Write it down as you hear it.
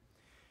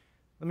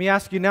Let me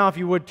ask you now if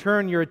you would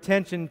turn your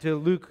attention to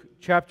Luke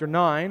chapter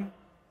 9,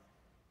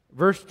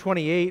 verse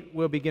 28,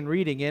 we'll begin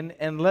reading in,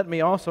 and let me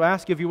also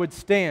ask you if you would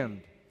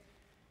stand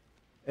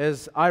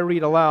as I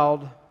read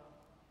aloud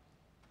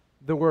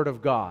the Word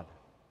of God.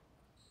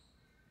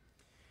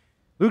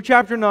 Luke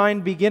chapter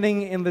 9,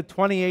 beginning in the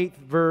 28th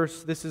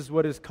verse, this is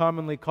what is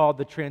commonly called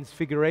the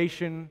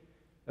Transfiguration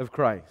of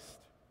Christ.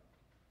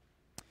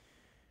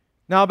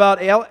 Now about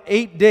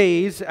 8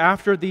 days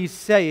after these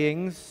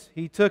sayings,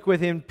 he took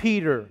with him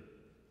Peter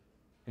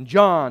and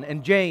John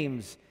and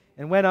James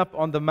and went up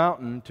on the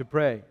mountain to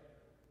pray.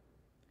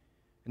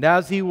 And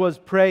as he was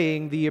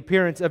praying, the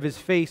appearance of his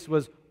face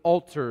was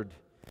altered,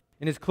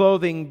 and his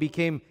clothing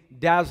became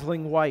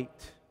dazzling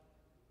white.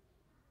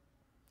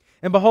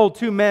 And behold,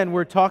 two men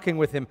were talking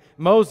with him,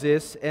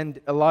 Moses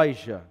and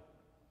Elijah,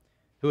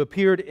 who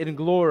appeared in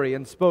glory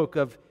and spoke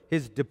of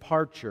his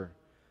departure,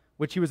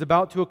 which he was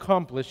about to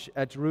accomplish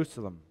at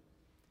Jerusalem.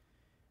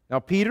 Now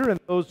Peter and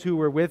those who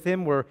were with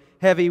him were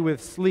heavy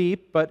with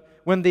sleep, but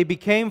when they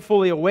became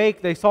fully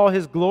awake, they saw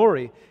his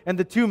glory and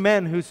the two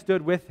men who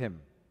stood with him.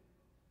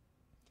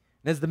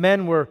 And as the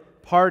men were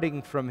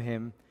parting from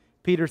him,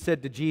 Peter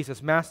said to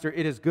Jesus, "Master,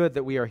 it is good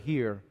that we are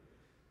here.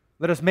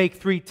 Let us make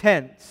 3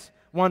 tents,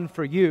 one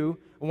for you,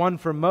 one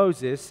for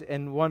Moses,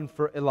 and one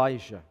for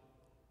Elijah,"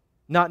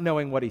 not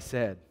knowing what he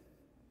said.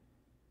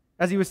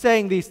 As he was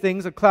saying these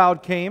things, a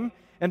cloud came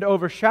and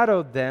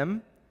overshadowed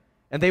them,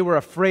 and they were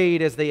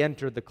afraid as they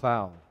entered the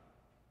cloud.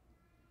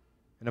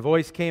 And a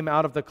voice came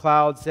out of the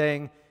cloud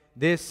saying,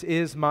 "This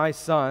is my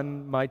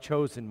Son, my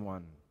chosen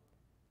one.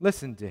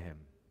 Listen to him."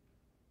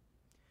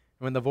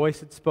 And when the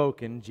voice had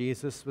spoken,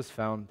 Jesus was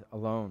found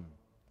alone.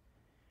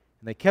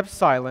 And they kept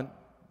silent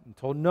and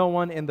told no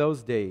one in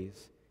those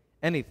days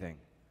anything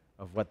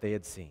of what they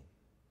had seen.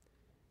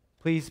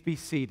 Please be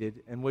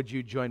seated, and would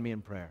you join me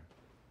in prayer?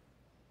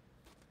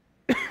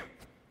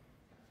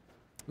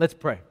 Let's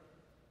pray.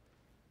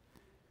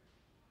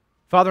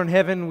 Father in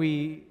heaven,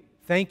 we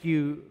thank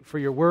you for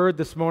your word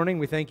this morning.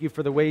 We thank you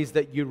for the ways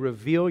that you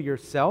reveal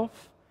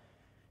yourself.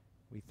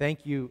 We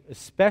thank you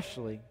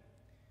especially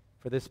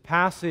for this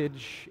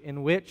passage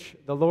in which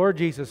the Lord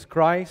Jesus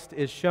Christ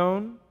is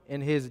shown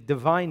in his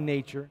divine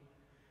nature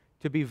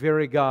to be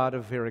very God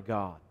of very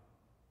God.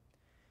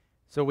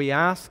 So we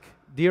ask,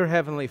 dear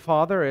Heavenly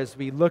Father, as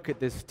we look at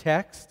this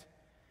text,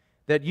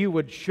 that you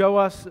would show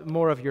us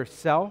more of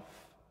yourself,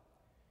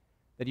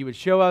 that you would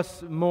show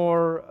us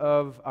more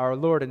of our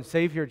Lord and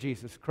Savior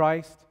Jesus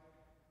Christ,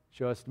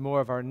 show us more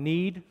of our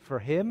need for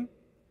him,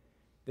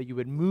 that you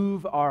would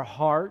move our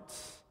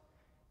hearts,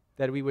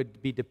 that we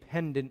would be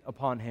dependent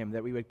upon him,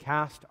 that we would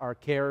cast our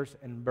cares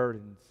and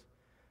burdens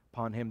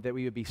upon him, that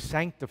we would be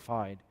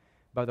sanctified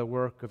by the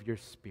work of your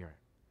Spirit.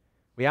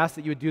 We ask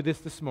that you would do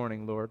this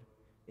morning, Lord,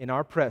 in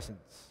our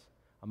presence,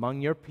 among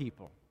your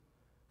people,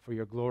 for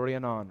your glory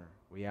and honor.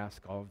 We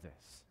ask all of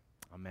this.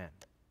 Amen.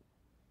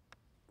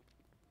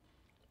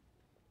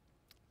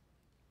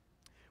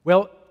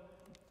 Well,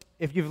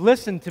 if you've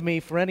listened to me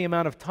for any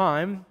amount of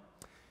time,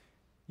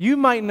 you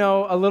might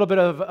know a little bit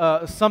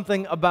of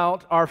something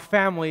about our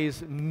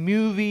family's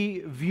movie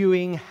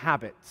viewing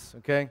habits,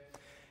 okay?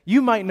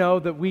 You might know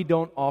that we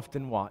don't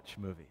often watch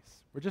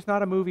movies. We're just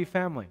not a movie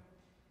family.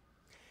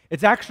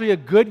 It's actually a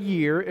good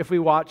year if we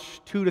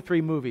watch 2 to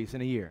 3 movies in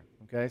a year,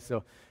 okay?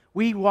 So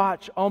we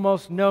watch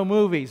almost no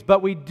movies,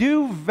 but we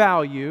do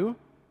value,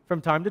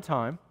 from time to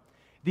time,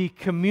 the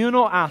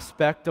communal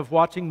aspect of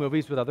watching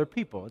movies with other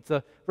people. It's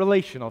a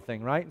relational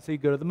thing, right? So you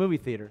go to the movie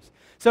theaters.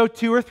 So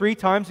 2 or 3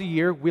 times a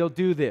year, we'll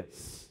do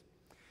this.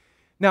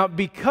 Now,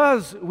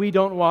 because we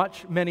don't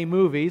watch many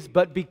movies,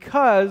 but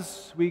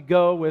because we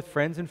go with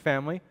friends and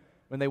family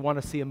when they want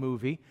to see a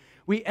movie,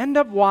 we end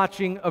up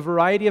watching a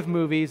variety of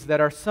movies that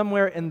are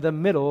somewhere in the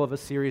middle of a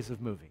series of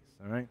movies,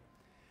 all right?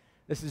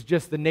 This is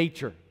just the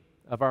nature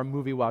of our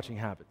movie watching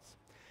habits.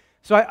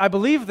 So I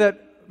believe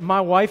that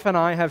my wife and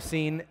I have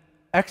seen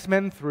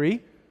X-Men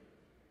 3.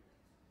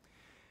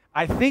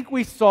 I think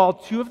we saw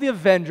 2 of the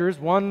Avengers,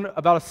 one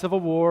about a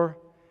Civil War,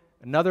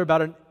 another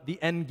about the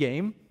End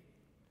Game.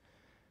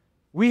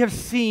 We have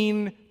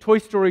seen Toy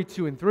Story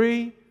 2 and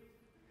 3,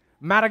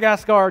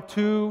 Madagascar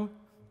 2,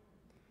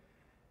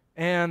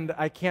 and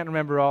I can't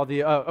remember all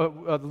the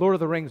Lord of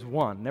the Rings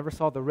 1. Never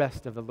saw the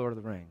rest of the Lord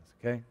of the Rings,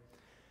 okay?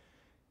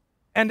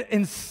 And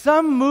in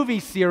some movie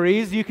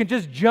series, you can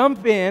just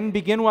jump in,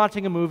 begin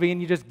watching a movie,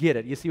 and you just get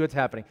it. You see what's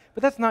happening.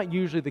 But that's not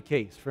usually the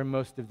case for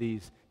most of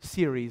these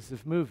series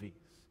of movies.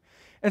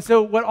 And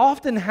so what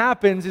often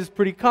happens is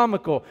pretty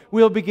comical.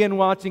 We'll begin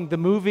watching the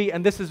movie,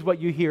 and this is what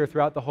you hear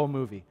throughout the whole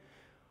movie.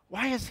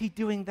 Why is he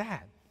doing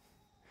that?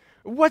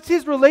 What's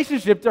his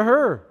relationship to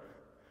her?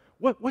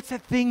 What's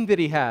that thing that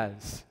he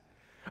has?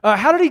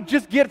 How did he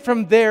just get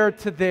from there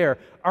to there?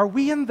 Are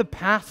we in the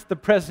past, the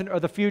present,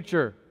 or the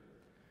future?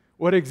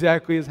 What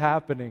exactly is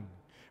happening?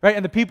 Right?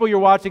 And the people you're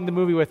watching the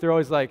movie with, they're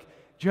always like,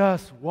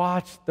 just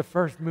watch the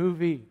first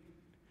movie.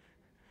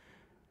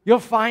 You'll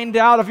find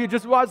out if you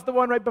just watch the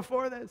one right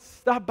before this.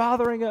 Stop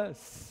bothering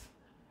us.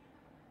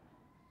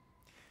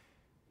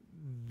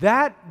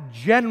 That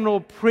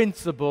general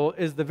principle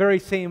is the very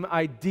same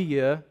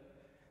idea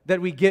that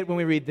we get when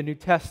we read the New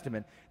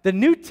Testament. The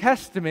New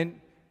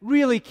Testament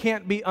really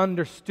can't be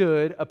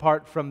understood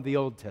apart from the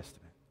Old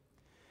Testament.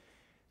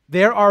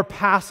 There are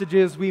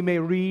passages we may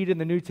read in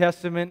the New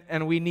Testament,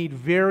 and we need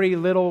very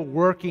little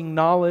working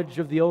knowledge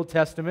of the Old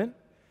Testament,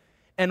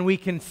 and we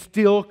can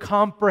still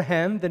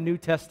comprehend the New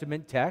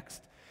Testament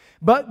text.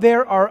 But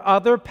there are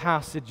other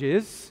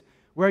passages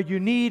where you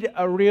need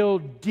a real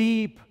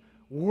deep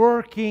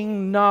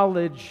working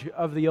knowledge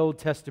of the Old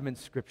Testament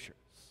Scriptures.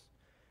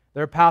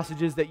 There are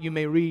passages that you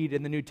may read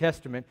in the New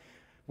Testament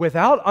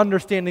without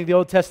understanding the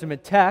Old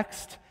Testament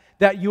text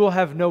that you will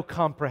have no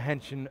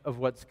comprehension of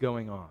what's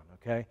going on,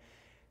 okay?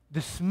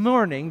 This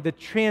morning, the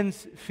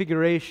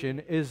Transfiguration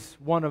is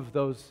one of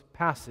those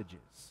passages.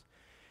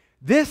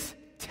 This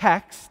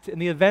text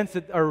and the events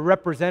that are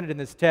represented in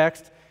this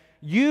text,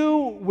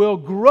 you will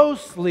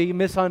grossly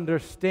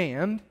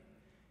misunderstand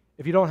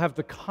if you don't have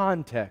the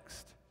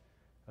context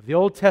of the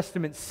Old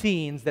Testament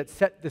scenes that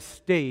set the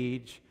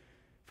stage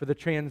for the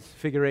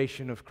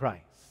Transfiguration of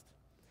Christ.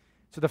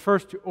 So the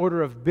first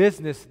order of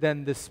business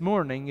then this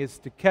morning is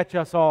to catch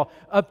us all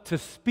up to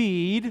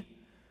speed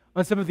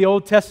on some of the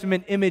Old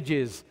Testament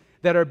images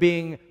that are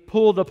being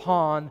pulled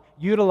upon,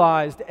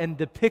 utilized, and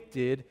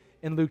depicted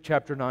in Luke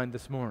chapter 9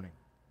 this morning.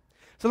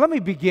 So let me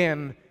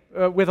begin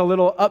with a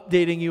little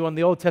updating you on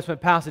the Old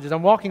Testament passages.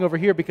 I'm walking over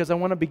here because I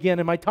want to begin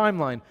in my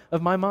timeline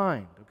of my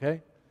mind,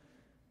 okay?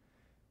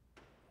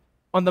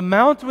 On the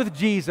Mount with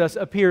Jesus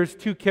appears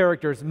two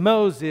characters,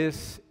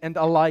 Moses and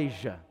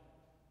Elijah.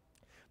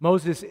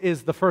 Moses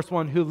is the first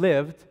one who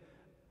lived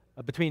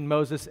between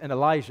Moses and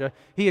Elijah.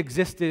 He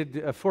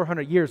existed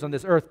 400 years on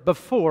this earth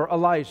before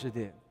Elijah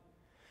did.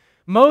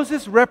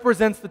 Moses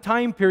represents the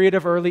time period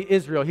of early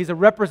Israel. He's a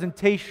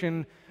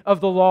representation of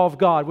the law of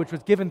God, which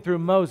was given through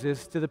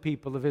Moses to the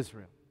people of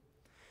Israel.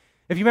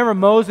 If you remember,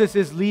 Moses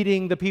is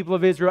leading the people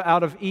of Israel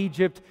out of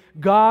Egypt.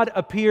 God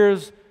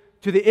appears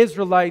to the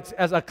Israelites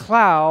as a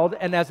cloud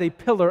and as a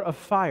pillar of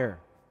fire.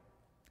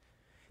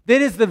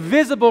 That is the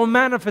visible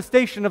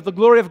manifestation of the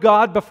glory of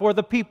God before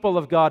the people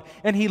of God.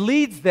 And He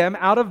leads them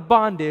out of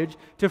bondage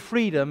to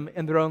freedom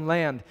in their own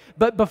land.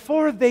 But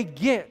before they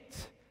get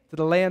to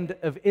the land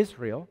of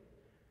Israel,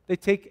 they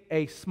take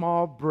a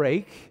small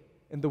break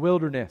in the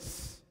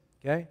wilderness.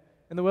 Okay?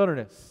 In the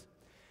wilderness.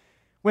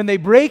 When they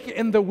break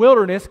in the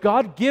wilderness,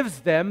 God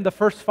gives them the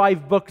first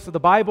 5 books of the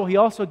Bible. He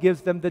also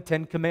gives them the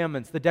 10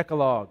 Commandments, the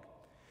Decalogue.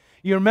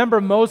 You remember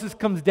Moses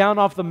comes down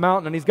off the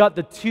mountain and he's got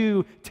the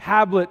 2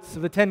 tablets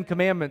of the 10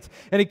 Commandments.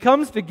 And he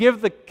comes to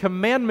give the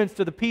commandments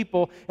to the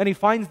people and he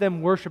finds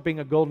them worshiping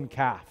a golden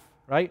calf,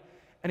 right?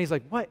 And he's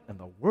like, what in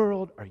the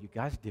world are you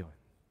guys doing?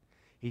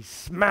 He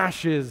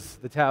smashes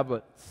the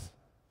tablets.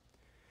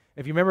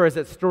 If you remember, as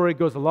that story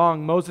goes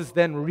along, Moses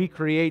then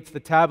recreates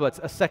the tablets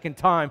a second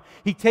time.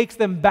 He takes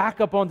them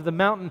back up onto the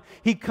mountain.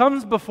 He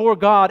comes before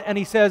God and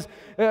he says,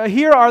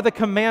 here are the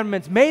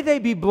commandments. May they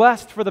be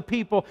blessed for the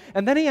people.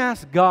 And then he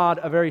asks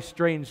God a very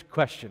strange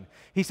question.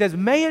 He says,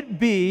 may it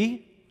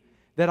be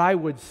that I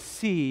would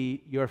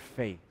see your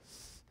face.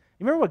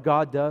 You remember what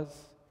God does?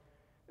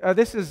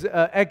 This is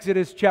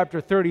Exodus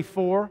chapter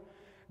 34.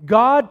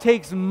 God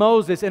takes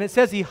Moses, and it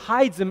says He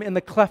hides him in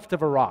the cleft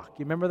of a rock.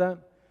 You remember that?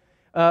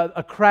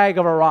 A crag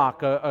of a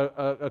rock,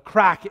 a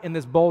crack in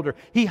this boulder.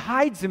 He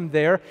hides him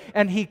there,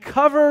 and He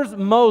covers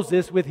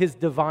Moses with His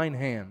divine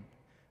hand.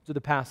 So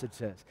the passage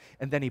says.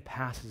 And then He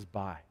passes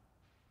by.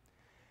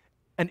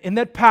 And in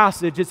that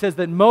passage, it says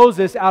that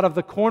Moses, out of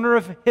the corner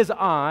of his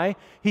eye,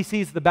 he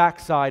sees the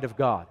backside of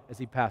God as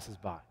he passes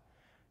by.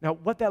 Now,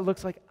 what that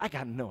looks like, I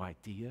got no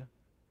idea.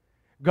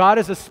 God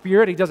is a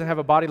spirit. He doesn't have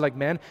a body like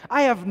man.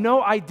 I have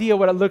no idea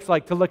what it looks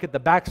like to look at the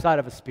backside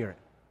of a spirit.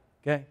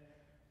 Okay?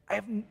 I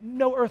have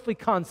no earthly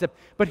concept.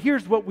 But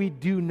here's what we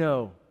do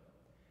know.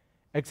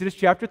 Exodus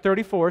chapter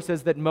 34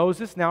 says that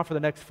Moses, now for the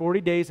next 40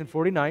 days and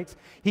 40 nights,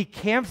 he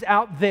camps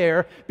out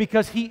there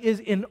because he is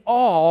in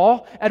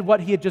awe at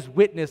what he had just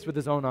witnessed with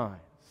his own eyes.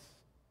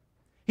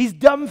 He's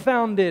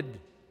dumbfounded.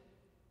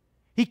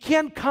 He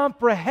can't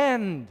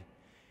comprehend.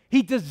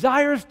 He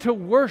desires to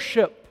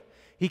worship.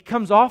 He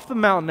comes off the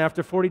mountain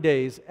after 40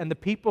 days, and the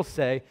people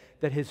say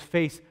that his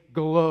face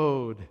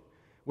glowed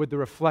with the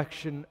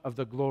reflection of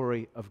the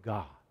glory of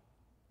God.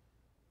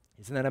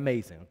 Isn't that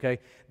amazing, okay?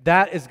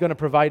 That is going to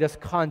provide us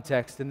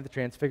context into the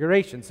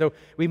Transfiguration. So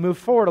we move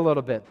forward a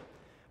little bit.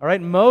 All right,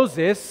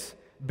 Moses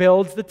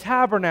builds the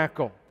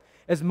tabernacle.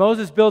 As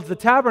Moses builds the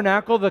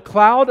tabernacle, the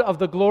cloud of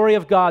the glory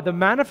of God, the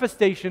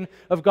manifestation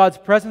of God's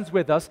presence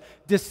with us,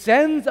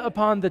 descends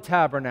upon the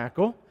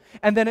tabernacle,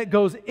 and then it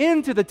goes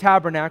into the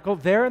tabernacle.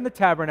 There in the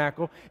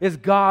tabernacle is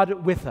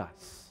God with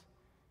us.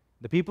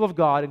 The people of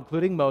God,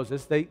 including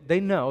Moses, they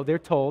know, they're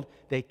told,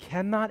 they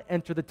cannot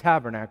enter the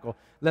tabernacle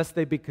lest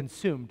they be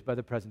consumed by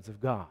the presence of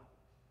God.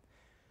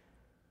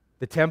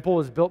 The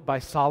temple is built by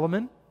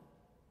Solomon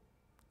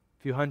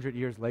a few hundred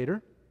years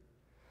later.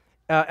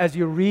 As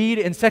you read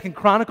in 2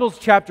 Chronicles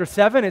chapter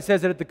 7, it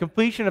says that at the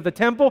completion of the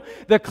temple,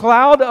 the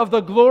cloud of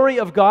the glory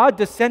of God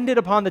descended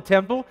upon the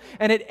temple,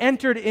 and it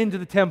entered into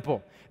the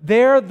temple.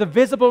 They're the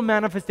visible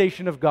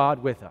manifestation of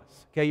God with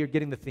us. Okay, you're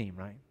getting the theme,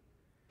 right?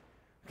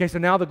 Okay, so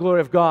now the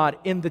glory of God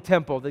in the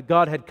temple that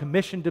God had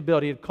commissioned to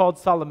build. He had called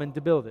Solomon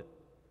to build it.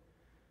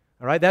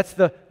 All right, that's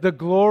the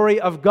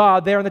glory of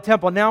God there in the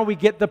temple. Now we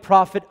get the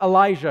prophet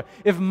Elijah.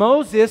 If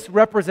Moses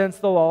represents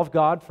the law of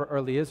God for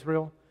early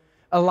Israel,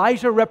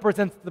 Elijah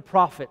represents the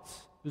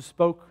prophets who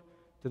spoke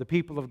to the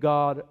people of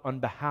God on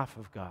behalf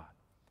of God.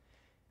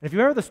 And if you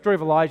remember the story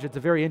of Elijah, it's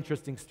a very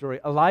interesting story.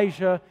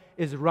 Elijah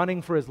is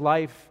running for his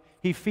life.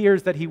 He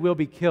fears that he will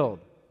be killed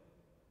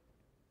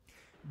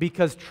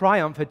because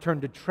triumph had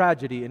turned to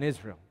tragedy in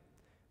Israel.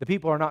 The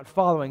people are not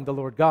following the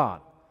Lord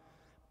God.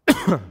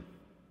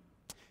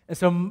 And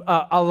so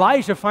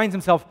Elijah finds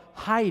himself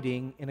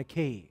hiding in a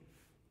cave.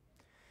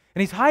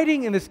 And he's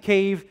hiding in this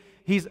cave.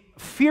 He's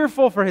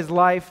fearful for his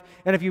life.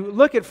 And if you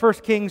look at 1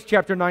 Kings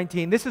chapter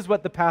 19, this is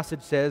what the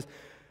passage says.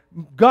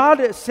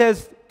 God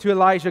says to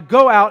Elijah,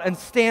 "Go out and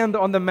stand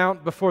on the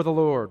mount before the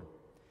Lord."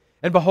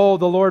 And behold,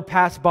 the Lord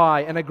passed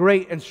by, and a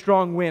great and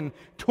strong wind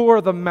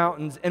tore the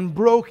mountains and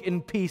broke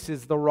in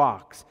pieces the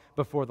rocks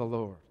before the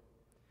Lord.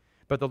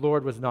 But the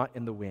Lord was not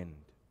in the wind.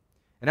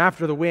 And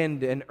after the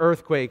wind, an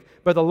earthquake,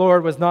 but the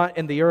Lord was not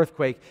in the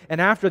earthquake. And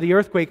after the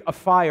earthquake, a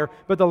fire,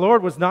 but the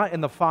Lord was not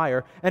in the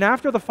fire. And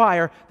after the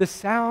fire, the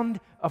sound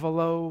of a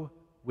low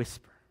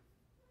whisper.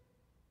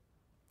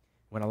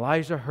 When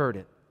Elijah heard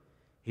it,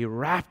 he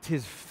wrapped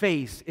his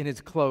face in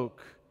his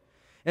cloak.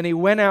 And he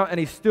went out and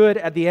he stood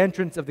at the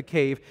entrance of the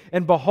cave.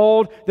 And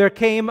behold, there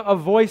came a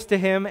voice to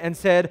him and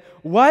said,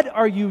 "What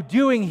are you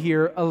doing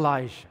here,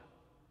 Elijah?"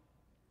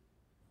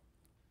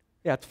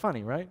 Yeah, it's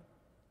funny, right?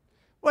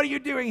 What are you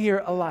doing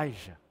here,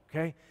 Elijah?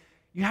 Okay?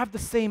 You have the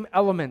same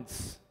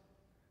elements,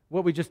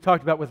 what we just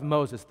talked about with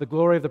Moses, the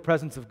glory of the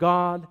presence of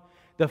God,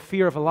 the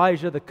fear of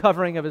Elijah, the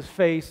covering of his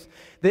face,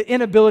 the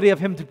inability of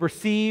him to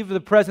perceive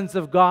the presence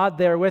of God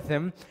there with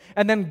him,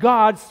 and then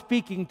God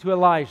speaking to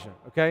Elijah,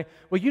 okay?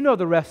 Well, you know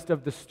the rest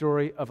of the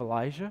story of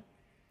Elijah.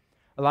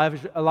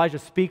 Elijah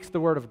speaks the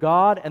word of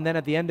God, and then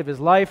at the end of his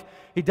life,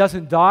 he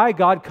doesn't die.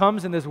 God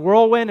comes in this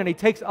whirlwind, and he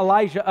takes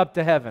Elijah up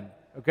to heaven,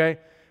 okay?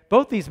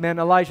 Both these men,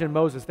 Elijah and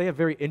Moses, they have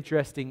very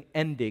interesting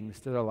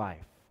endings to their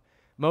life.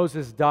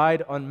 Moses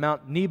died on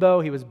Mount Nebo.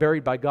 He was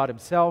buried by God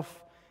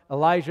himself.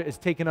 Elijah is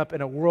taken up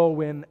in a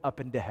whirlwind up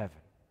into heaven,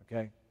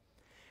 okay?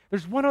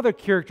 There's one other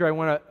character I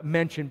want to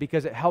mention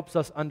because it helps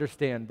us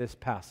understand this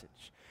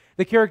passage.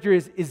 The character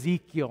is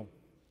Ezekiel.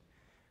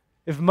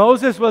 If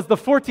Moses was the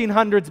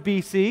 1400s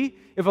BC,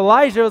 if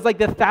Elijah was like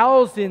the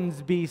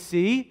 1000s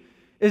BC,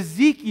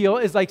 Ezekiel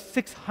is like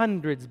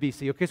 600s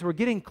BC, okay? So we're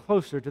getting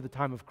closer to the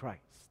time of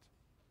Christ.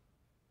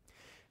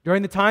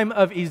 During the time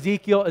of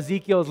Ezekiel,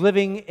 Ezekiel is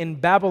living in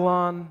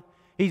Babylon.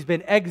 He's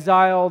been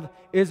exiled.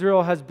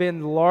 Israel has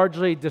been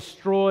largely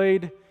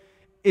destroyed.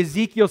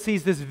 Ezekiel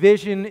sees this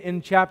vision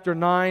in chapter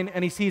 9,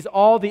 and he sees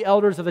all the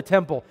elders of the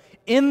temple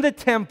in the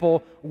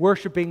temple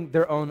worshiping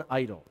their own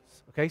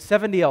idols. Okay,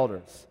 70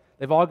 elders.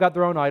 They've all got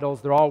their own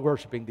idols. They're all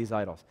worshiping these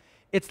idols.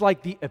 It's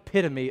like the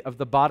epitome of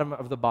the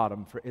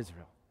bottom for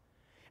Israel.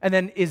 And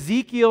then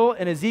Ezekiel,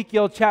 in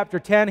Ezekiel chapter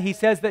 10, he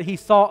says that he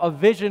saw a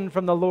vision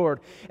from the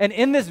Lord. And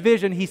in this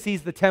vision, he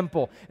sees the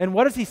temple. And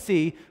what does he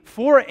see?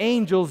 4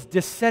 angels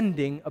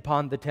descending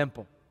upon the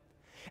temple.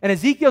 And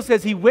Ezekiel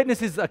says he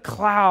witnesses a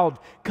cloud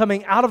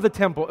coming out of the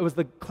temple. It was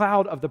the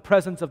cloud of the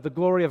presence of the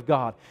glory of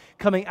God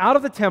coming out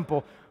of the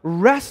temple,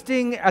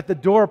 resting at the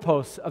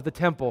doorposts of the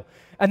temple,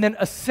 and then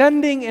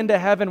ascending into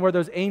heaven where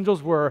those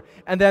angels were.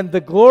 And then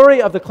the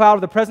glory of the cloud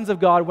of the presence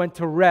of God went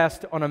to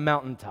rest on a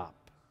mountaintop.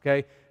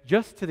 Okay?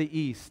 Just to the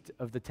east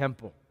of the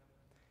temple.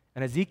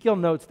 And Ezekiel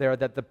notes there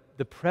that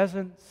the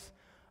presence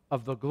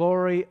of the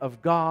glory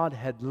of God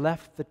had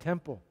left the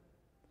temple,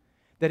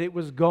 that it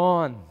was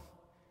gone,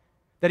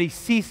 that he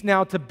ceased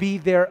now to be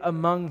there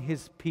among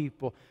his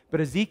people.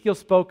 But Ezekiel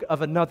spoke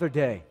of another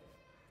day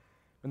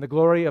when the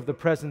glory of the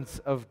presence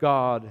of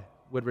God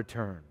would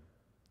return.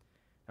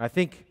 I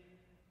think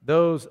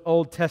those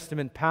Old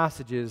Testament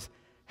passages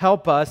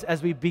help us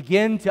as we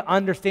begin to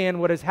understand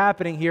what is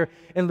happening here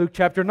in Luke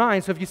chapter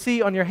 9. So if you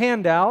see on your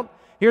handout,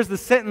 here's the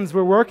sentence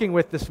we're working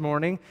with this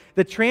morning.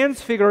 The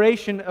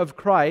transfiguration of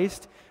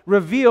Christ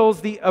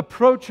reveals the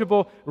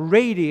approachable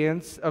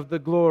radiance of the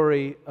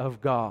glory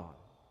of God.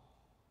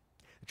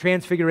 The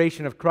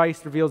transfiguration of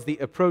Christ reveals the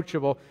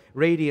approachable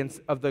radiance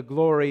of the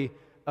glory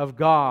of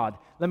God.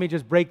 Let me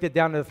just break that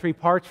down into 3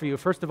 parts for you.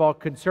 First of all,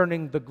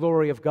 concerning the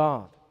glory of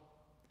God.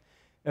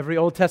 Every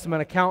Old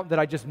Testament account that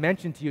I just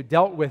mentioned to you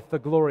dealt with the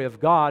glory of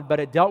God, but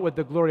it dealt with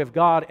the glory of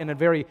God in a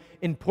very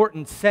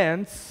important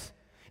sense,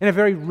 in a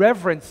very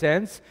reverent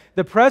sense.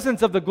 The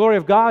presence of the glory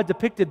of God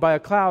depicted by a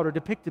cloud or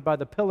depicted by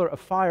the pillar of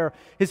fire,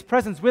 His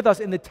presence with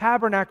us in the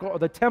tabernacle or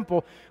the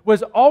temple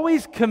was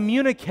always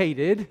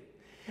communicated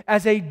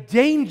as a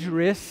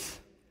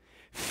dangerous,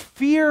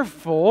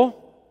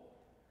 fearful,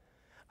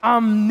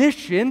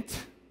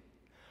 omniscient,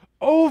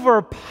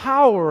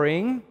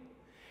 overpowering,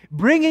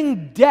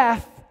 bringing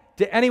death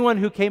to anyone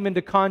who came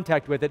into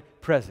contact with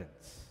it,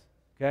 presence.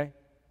 Okay?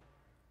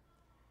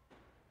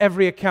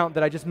 Every account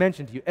that I just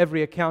mentioned to you,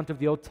 every account of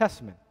the Old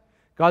Testament,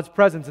 God's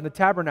presence in the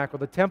tabernacle,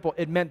 the temple,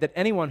 it meant that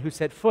anyone who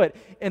set foot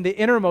in the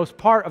innermost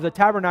part of the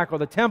tabernacle,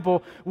 the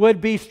temple,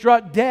 would be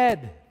struck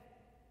dead.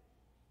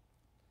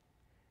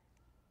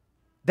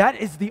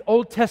 That is the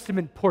Old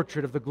Testament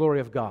portrait of the glory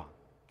of God,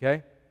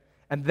 okay?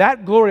 And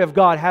that glory of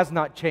God has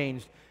not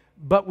changed,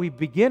 but we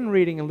begin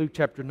reading in Luke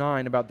chapter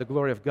 9 about the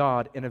glory of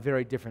God in a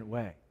very different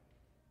way.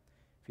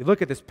 If you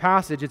look at this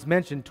passage, it's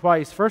mentioned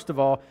twice. First of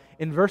all,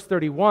 in verse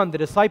 31, the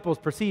disciples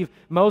perceive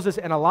Moses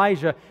and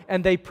Elijah,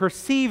 and they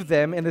perceive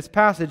them in this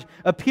passage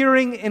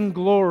appearing in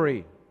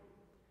glory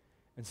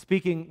and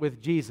speaking with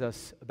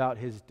Jesus about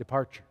his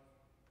departure.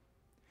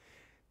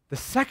 The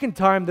second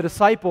time the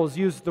disciples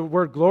use the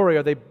word glory,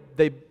 or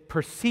they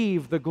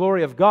perceive the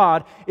glory of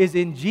God, is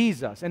in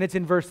Jesus, and it's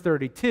in verse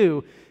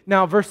 32.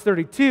 Now, verse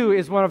 32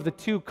 is one of the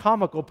two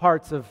comical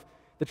parts of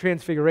the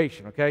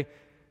Transfiguration, okay?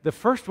 The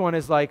first one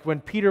is like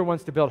when Peter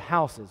wants to build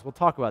houses. We'll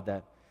talk about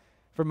that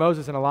for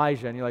Moses and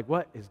Elijah, and you're like,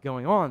 what is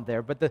going on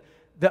there? But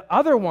the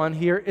other one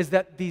here is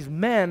that these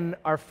men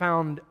are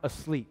found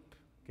asleep,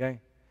 okay?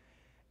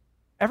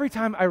 Every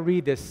time I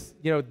read this,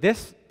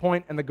 this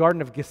point in the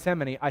Garden of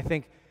Gethsemane, I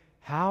think,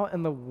 how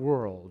in the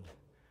world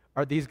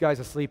are these guys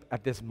asleep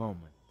at this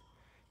moment?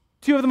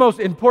 Two of the most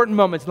important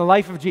moments in the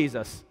life of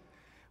Jesus.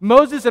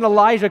 Moses and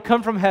Elijah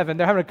come from heaven.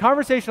 They're having a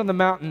conversation on the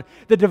mountain.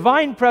 The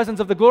divine presence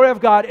of the glory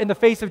of God in the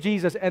face of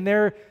Jesus, and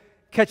they're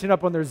catching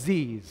up on their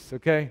Z's,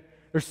 okay?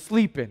 They're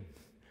sleeping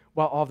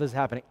while all this is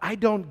happening. I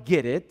don't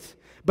get it.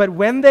 But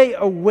when they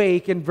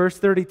awake, in verse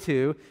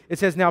 32, it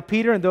says, Now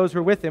Peter and those who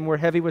were with him were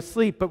heavy with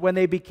sleep, but when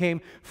they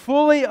became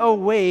fully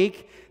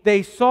awake,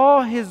 they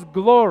saw his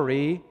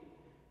glory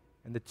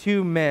and the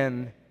two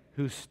men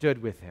who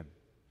stood with him.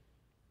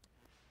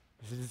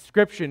 The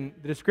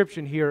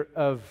description here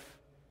of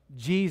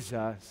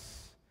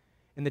Jesus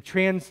in the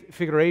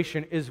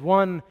Transfiguration is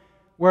one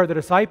where the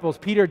disciples,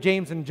 Peter,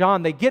 James, and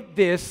John, they get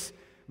this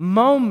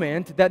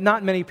moment that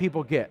not many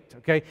people get,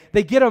 okay?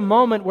 They get a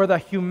moment where the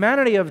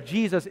humanity of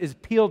Jesus is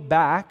peeled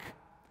back,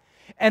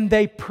 and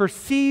they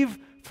perceive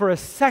for a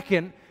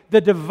second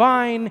the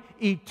divine,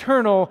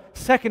 eternal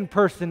second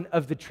person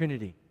of the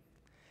Trinity.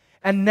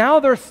 And now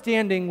they're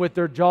standing with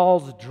their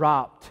jaws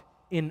dropped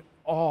in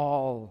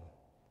awe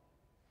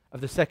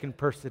of the second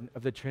person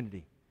of the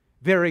Trinity.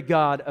 Very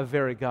God of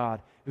very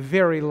God,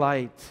 very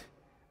light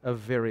of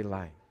very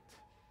light.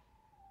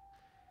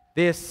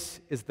 This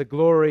is the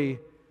glory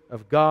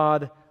of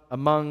God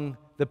among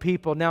the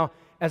people. Now,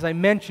 as I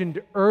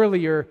mentioned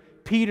earlier,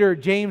 Peter,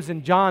 James,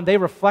 and John, they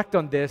reflect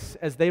on this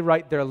as they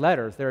write their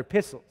letters, their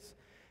epistles.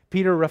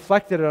 Peter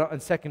reflected on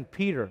 2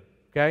 Peter,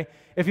 okay?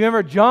 If you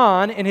remember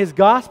John, in his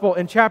gospel,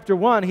 in chapter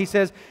 1, he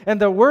says,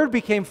 And the Word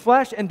became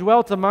flesh and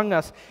dwelt among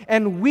us,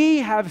 and we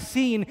have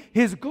seen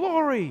His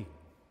glory.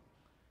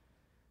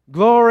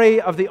 Glory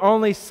of the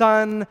only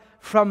Son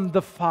from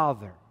the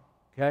Father,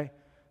 okay?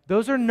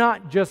 Those are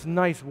not just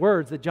nice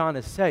words that John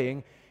is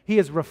saying. He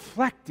is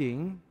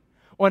reflecting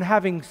on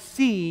having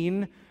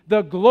seen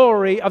the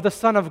glory of the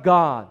Son of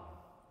God.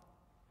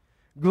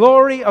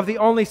 Glory of the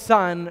only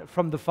Son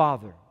from the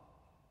Father.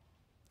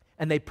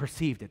 And they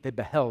perceived it. They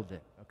beheld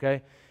it.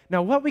 Okay?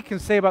 Now, what we can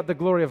say about the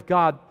glory of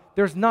God,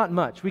 there's not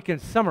much. We can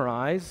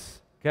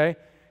summarize. Okay?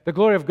 The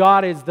glory of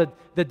God is the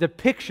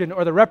depiction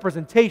or the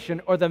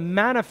representation or the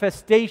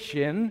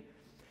manifestation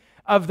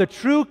of the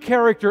true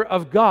character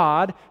of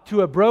God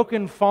to a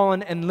broken,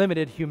 fallen, and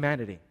limited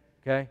humanity.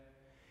 Okay?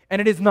 And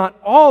it is not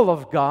all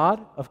of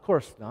God, of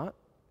course not.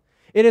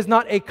 It is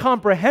not a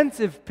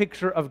comprehensive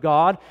picture of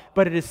God,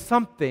 but it is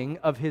something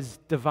of His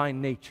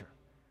divine nature.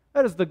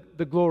 That is the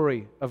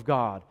glory of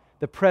God,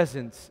 the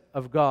presence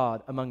of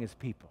God among His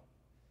people.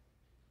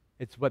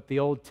 It's what the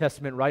Old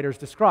Testament writers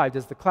described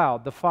as the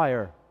cloud, the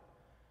fire,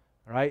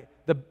 right?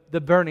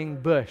 The burning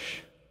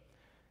bush,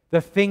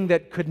 the thing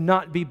that could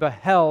not be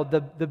beheld,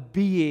 the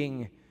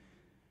being,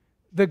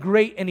 the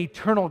great and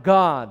eternal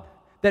God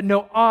that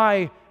no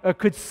eye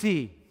could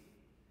see.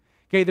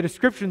 Okay, the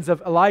descriptions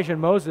of Elijah and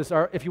Moses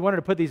are, if you wanted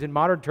to put these in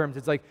modern terms,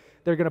 it's like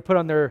they're going to put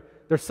on their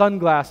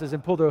sunglasses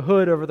and pull their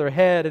hood over their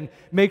head and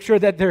make sure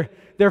that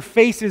their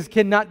faces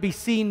cannot be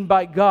seen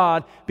by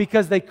God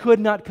because they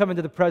could not come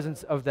into the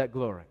presence of that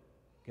glory.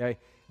 Okay,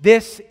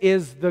 this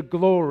is the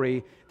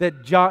glory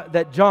that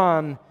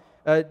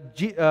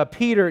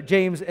Peter,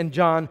 James, and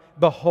John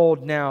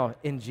behold now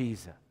in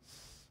Jesus.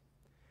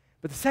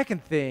 But the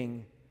second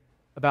thing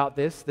about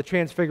this, the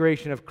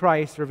transfiguration of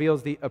Christ,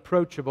 reveals the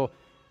approachable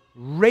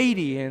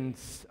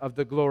radiance of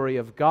the glory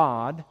of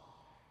God.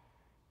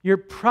 You're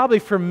probably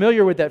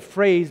familiar with that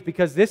phrase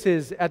because this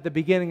is at the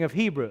beginning of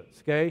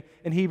Hebrews, okay?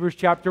 In Hebrews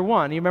chapter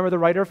 1. You remember the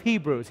writer of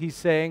Hebrews. He's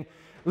saying,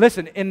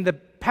 listen, in the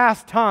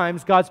past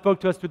times, God spoke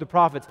to us through the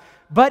prophets.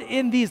 But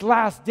in these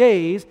last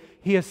days,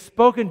 He has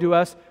spoken to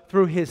us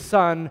through His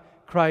Son,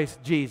 Christ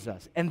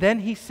Jesus. And then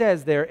He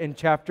says there in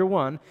chapter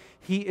 1,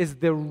 He is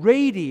the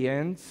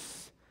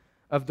radiance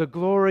of the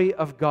glory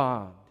of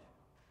God.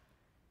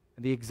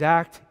 And the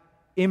exact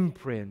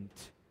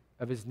imprint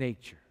of His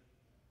nature.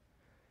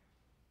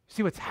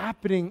 See, what's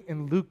happening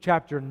in Luke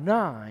chapter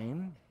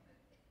 9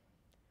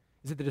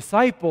 is that the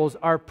disciples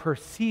are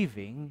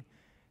perceiving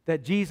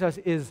that Jesus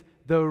is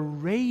the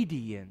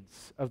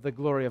radiance of the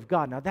glory of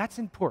God. Now that's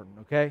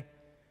important, okay?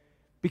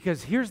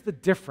 Because here's the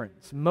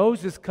difference.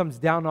 Moses comes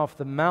down off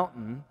the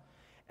mountain,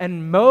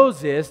 and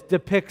Moses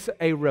depicts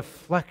a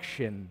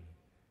reflection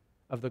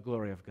of the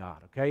glory of God,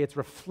 okay? It's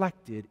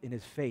reflected in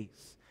his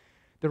face.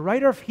 The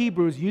writer of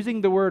Hebrews,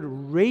 using the word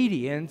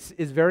radiance,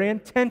 is very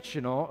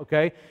intentional,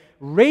 okay?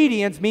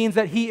 Radiance means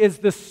that he is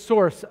the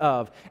source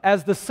of.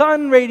 As the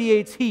sun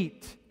radiates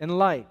heat and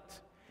light,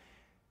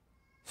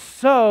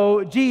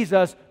 so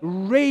Jesus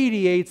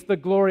radiates the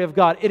glory of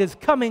God. It is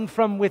coming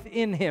from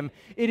within him.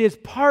 It is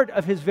part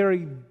of his very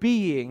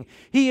being.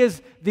 He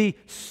is the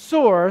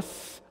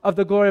source of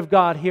the glory of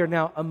God here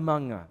now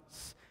among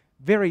us.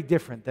 Very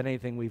different than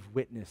anything we've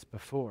witnessed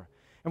before.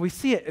 And we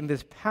see it in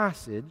this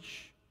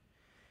passage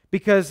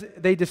because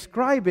they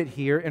describe it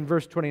here in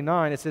verse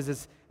 29. It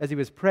says, as he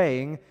was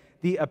praying,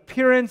 the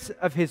appearance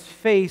of his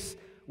face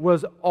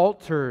was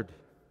altered,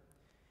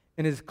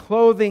 and his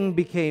clothing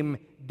became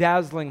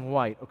dazzling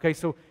white. Okay,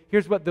 so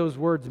here's what those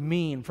words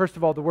mean. First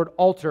of all, the word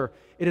alter,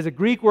 it is a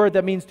Greek word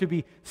that means to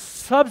be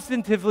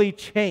substantively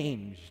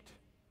changed.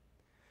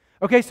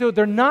 Okay, so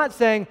they're not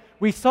saying,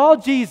 we saw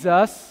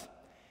Jesus,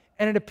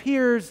 and it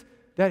appears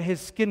that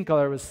his skin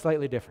color was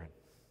slightly different.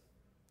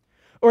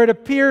 Or it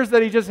appears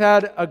that he just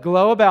had a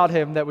glow about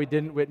him that we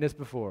didn't witness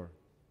before.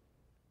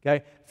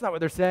 Okay, that's not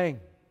what they're saying.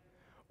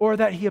 Or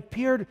that he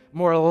appeared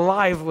more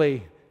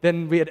lively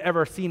than we had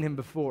ever seen him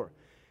before.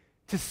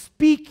 To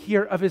speak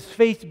here of his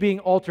face being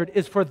altered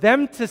is for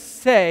them to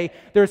say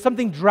there is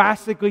something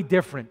drastically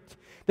different.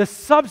 The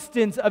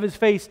substance of his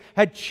face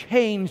had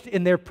changed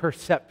in their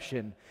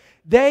perception.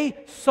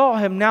 They saw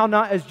him now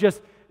not as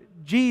just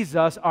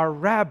Jesus, our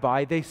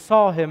rabbi. They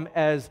saw him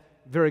as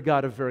very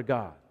God of very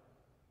God.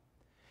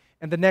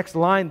 And the next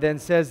line then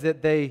says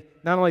that they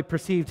not only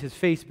perceived his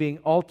face being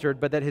altered,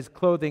 but that his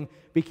clothing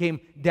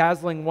became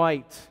dazzling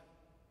white.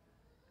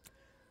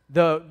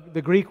 The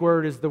Greek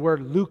word is the word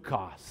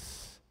leukos.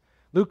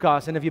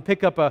 Leukos, and if you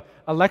pick up a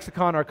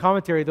lexicon or a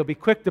commentary, they'll be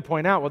quick to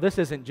point out, well, this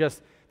isn't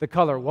just the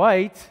color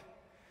white.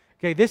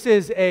 Okay, this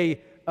is an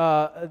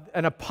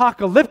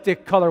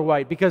apocalyptic color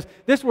white, because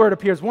this word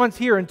appears once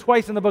here and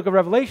twice in the book of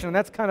Revelation, and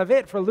that's kind of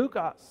it for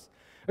leukos.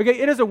 Okay,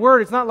 it is a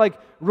word. It's not like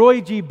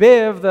Roy G.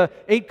 Biv, the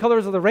 8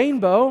 colors of the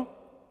rainbow,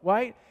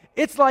 white.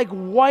 It's like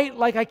white,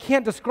 like I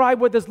can't describe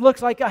what this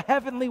looks like, a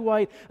heavenly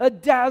white, a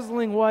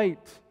dazzling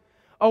white.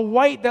 A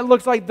white that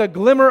looks like the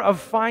glimmer of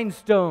fine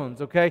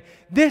stones, okay?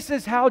 This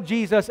is how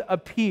Jesus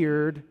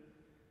appeared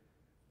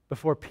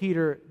before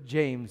Peter,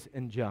 James,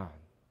 and John.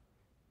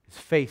 His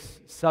face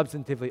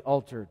substantively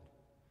altered.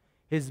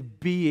 His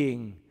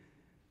being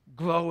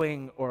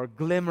glowing or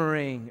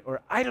glimmering,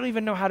 or I don't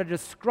even know how to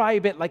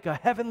describe it, like a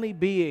heavenly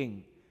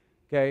being,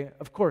 okay?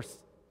 Of course,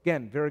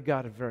 again, very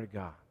God of very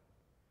God.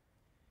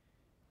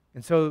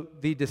 And so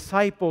the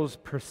disciples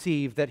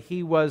perceived that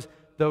he was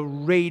the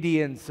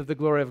radiance of the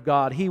glory of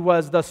God. He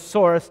was the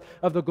source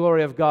of the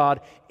glory of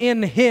God.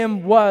 In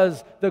him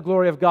was the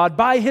glory of God.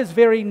 By his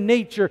very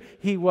nature,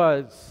 he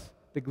was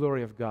the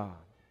glory of God.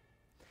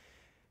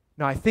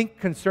 Now, I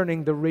think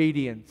concerning the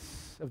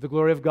radiance of the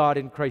glory of God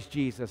in Christ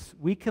Jesus,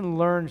 we can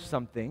learn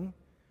something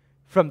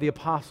from the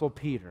Apostle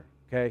Peter,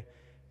 okay?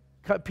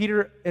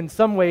 Peter, in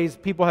some ways,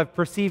 people have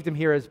perceived him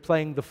here as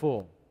playing the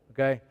fool,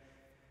 okay?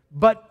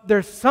 But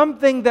there's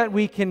something that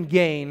we can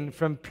gain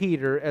from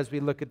Peter as we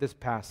look at this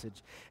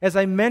passage. As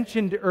I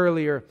mentioned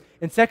earlier,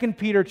 in 2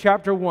 Peter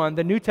chapter 1,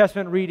 the New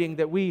Testament reading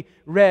that we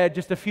read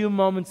just a few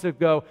moments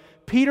ago,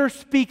 Peter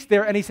speaks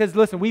there and he says,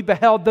 listen, we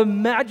beheld the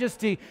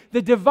majesty,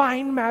 the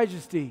divine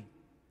majesty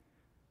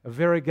of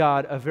very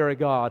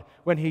God,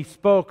 When he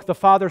spoke, the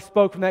Father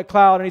spoke from that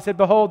cloud and he said,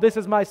 behold, this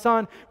is my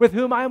Son with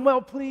whom I am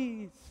well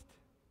pleased.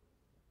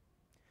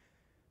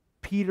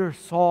 Peter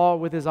saw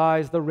with his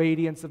eyes the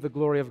radiance of the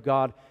glory of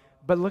God.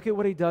 But look at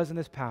what he does in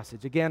this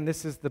passage. Again,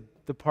 this is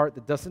the part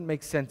that doesn't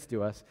make sense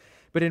to us.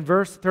 But in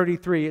verse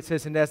 33, it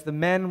says, and as the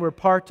men were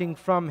parting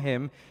from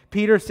him,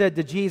 Peter said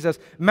to Jesus,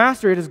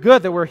 Master, it is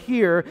good that we're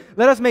here.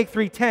 Let us make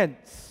 3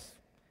 tents.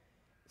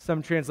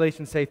 Some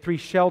translations say 3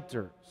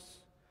 shelters.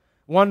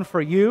 One for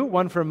you,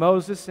 one for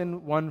Moses,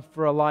 and one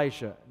for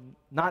Elijah.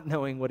 Not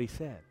knowing what he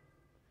said.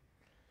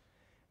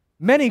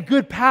 Many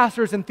good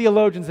pastors and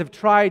theologians have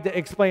tried to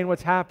explain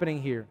what's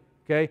happening here,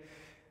 okay?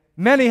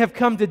 Many have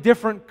come to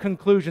different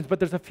conclusions, but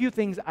there's a few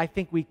things I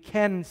think we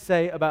can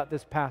say about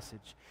this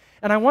passage.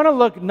 And I want to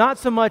look not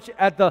so much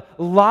at the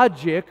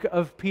logic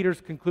of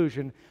Peter's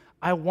conclusion.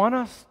 I want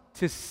us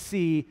to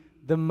see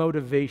the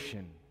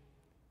motivation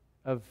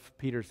of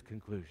Peter's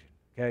conclusion,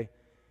 okay?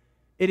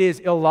 It is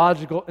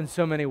illogical in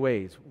so many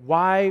ways.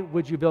 Why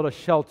would you build a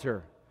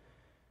shelter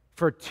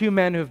for 2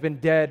 men who have been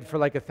dead for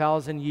like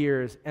 1,000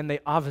 years, and they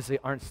obviously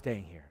aren't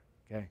staying here,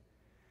 okay?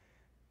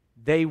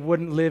 They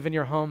wouldn't live in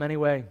your home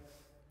anyway.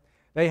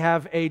 They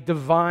have a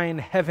divine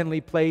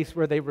heavenly place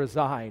where they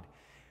reside.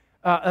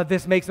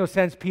 This makes no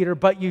sense, Peter,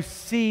 but you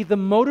see the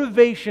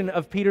motivation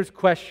of Peter's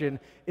question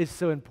is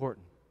so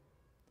important.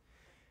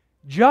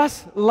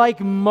 Just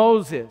like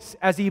Moses,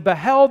 as he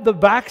beheld the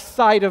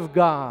backside of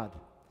God,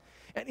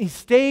 And he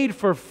stayed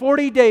for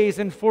 40 days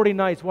and 40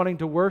 nights wanting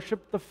to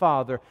worship the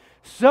Father.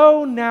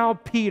 So now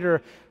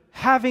Peter,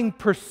 having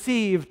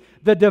perceived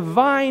the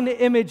divine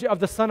image of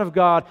the Son of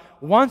God,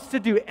 wants to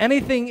do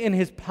anything in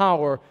his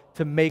power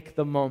to make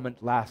the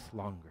moment last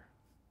longer.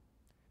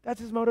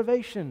 That's his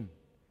motivation.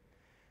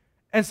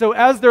 And so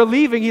as they're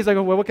leaving, he's like,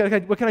 well, what can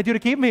I do to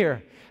keep them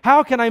here?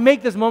 How can I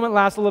make this moment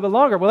last a little bit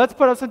longer? Well, let's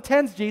put up some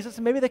tents, Jesus,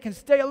 and maybe they can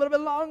stay a little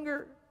bit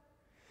longer.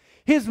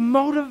 His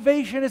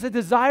motivation is a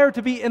desire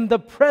to be in the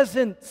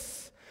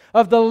presence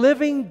of the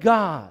living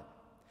God,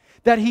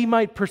 that he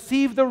might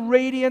perceive the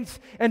radiance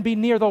and be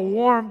near the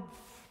warmth,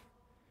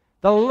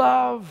 the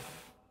love,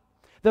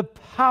 the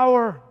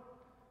power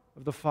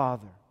of the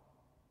Father.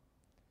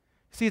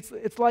 See,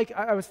 it's like,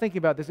 I was thinking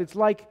about this, it's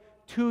like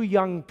two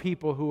young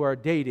people who are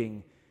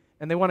dating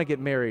and they want to get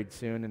married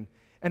soon.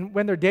 And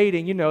when they're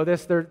dating, you know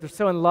this, they're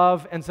so in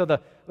love, and so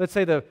let's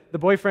say the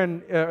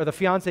boyfriend or the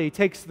fiance, he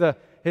takes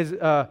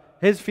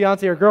his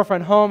fiance or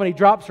girlfriend home and he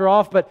drops her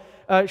off, but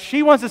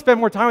she wants to spend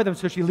more time with him,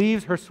 so she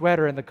leaves her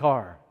sweater in the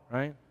car,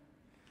 right?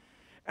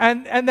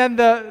 And then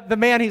the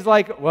man, he's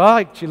like,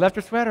 well, she left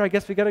her sweater. I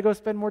guess we got to go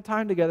spend more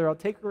time together. I'll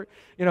take her.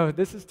 You know,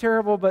 this is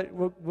terrible, but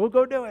we'll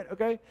go do it,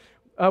 okay?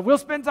 We'll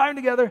spend time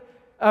together.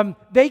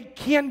 They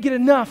can't get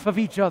enough of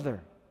each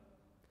other.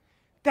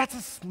 That's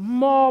a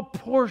small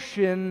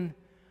portion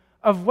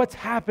of what's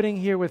happening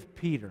here with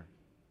Peter.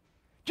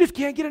 Just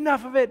can't get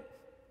enough of it.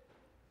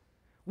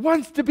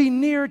 Wants to be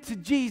near to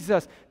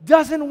Jesus.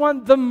 Doesn't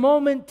want the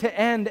moment to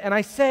end. And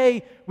I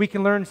say we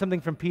can learn something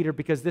from Peter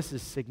because this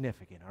is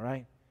significant, all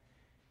right?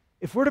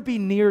 If we're to be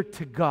near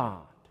to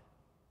God,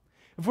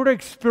 if we're to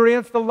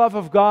experience the love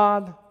of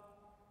God,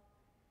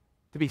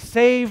 to be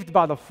saved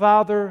by the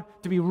Father,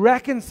 to be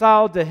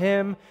reconciled to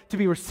Him, to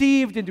be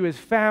received into His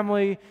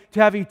family,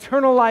 to have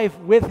eternal life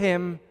with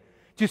Him,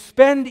 to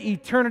spend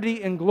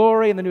eternity in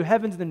glory in the new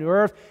heavens and the new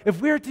earth, if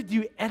we're to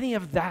do any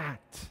of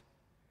that,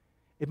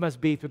 it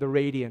must be through the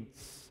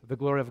radiance of the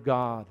glory of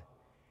God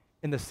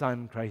in the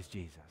Son, Christ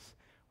Jesus.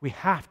 We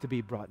have to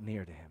be brought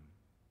near to Him.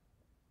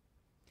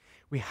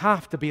 We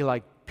have to be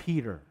like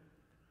Peter,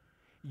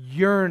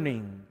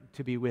 yearning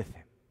to be with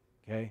Him,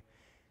 okay?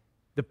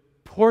 The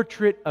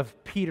portrait of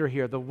Peter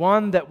here, the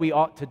one that we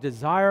ought to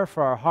desire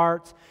for our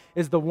hearts,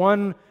 is the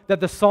one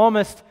that the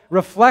psalmist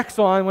reflects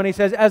on when he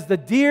says, as the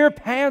deer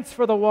pants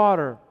for the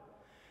water,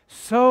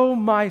 so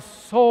my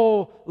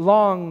soul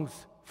longs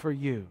for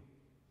you.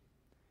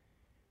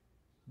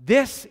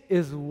 This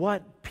is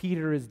what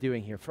Peter is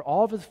doing here. For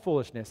all of his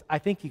foolishness, I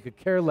think he could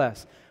care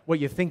less what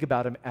you think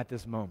about him at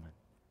this moment.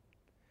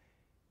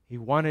 He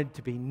wanted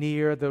to be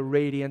near the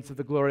radiance of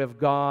the glory of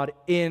God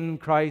in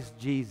Christ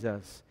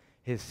Jesus,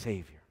 his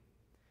Savior.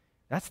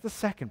 That's the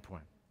second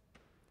point.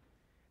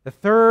 The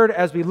third,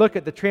 as we look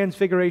at the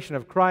transfiguration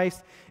of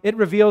Christ, it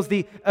reveals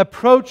the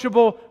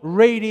approachable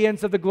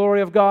radiance of the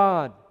glory of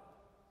God.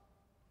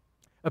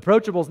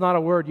 Approachable is not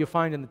a word you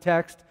find in the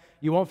text.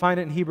 You won't find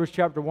it in Hebrews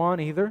chapter 1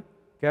 either.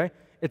 Okay?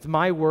 It's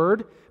my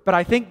word, but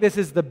I think this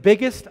is the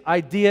biggest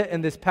idea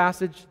in this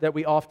passage that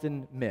we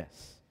often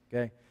miss.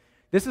 Okay?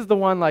 This is the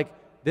one like,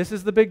 this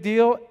is the big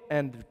deal,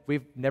 and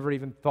we've never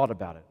even thought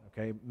about it.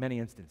 Okay? Many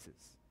instances.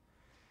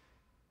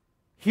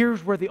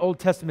 Here's where the Old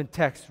Testament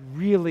texts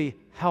really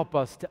help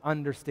us to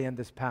understand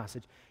this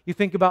passage. You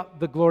think about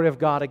the glory of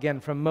God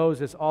again from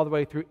Moses all the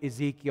way through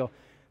Ezekiel.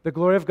 The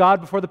glory of God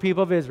before the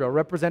people of Israel,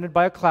 represented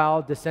by a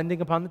cloud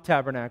descending upon the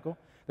tabernacle.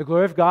 The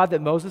glory of God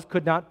that Moses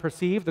could not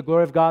perceive. The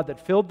glory of God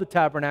that filled the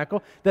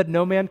tabernacle that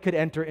no man could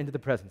enter into the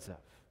presence of.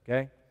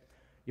 Okay?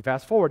 You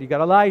fast forward, you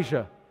got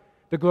Elijah.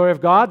 The glory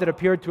of God that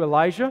appeared to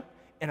Elijah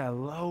in a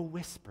low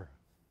whisper.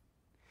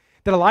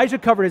 That Elijah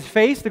covered his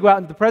face to go out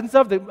into the presence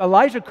of, that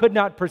Elijah could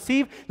not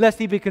perceive, lest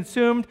he be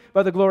consumed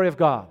by the glory of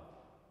God.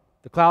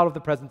 The cloud of the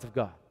presence of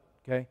God.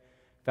 Okay?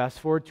 Fast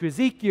forward to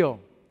Ezekiel.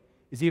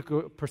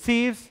 Ezekiel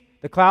perceives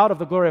the cloud of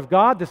the glory of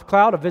God, this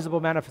cloud, a visible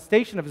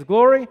manifestation of His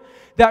glory,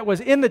 that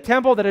was in the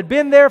temple, that had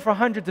been there for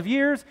hundreds of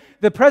years,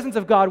 the presence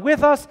of God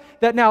with us,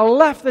 that now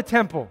left the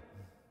temple,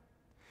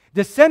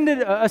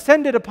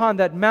 ascended upon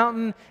that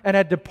mountain, and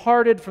had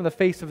departed from the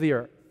face of the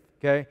earth.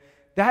 Okay?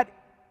 That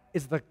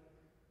is the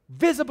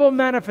visible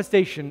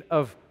manifestation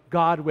of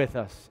God with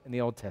us in the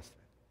Old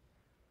Testament.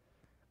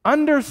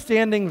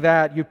 Understanding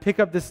that, you pick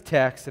up this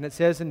text, and it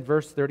says in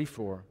verse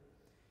 34,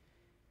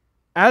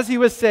 as he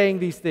was saying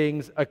these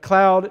things, a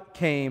cloud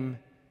came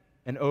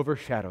and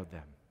overshadowed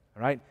them.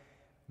 All right?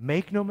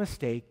 Make no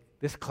mistake,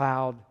 this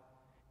cloud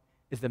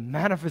is the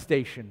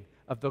manifestation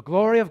of the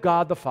glory of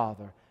God the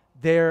Father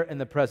there in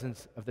the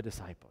presence of the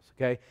disciples.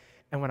 Okay?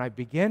 And when I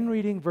begin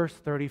reading verse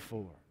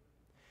 34,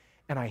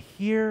 and I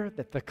hear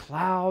that the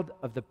cloud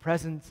of the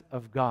presence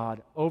of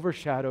God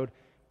overshadowed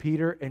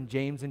Peter and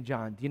James and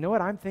John, do you know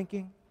what I'm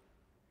thinking?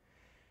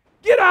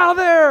 Get out of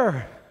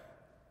there!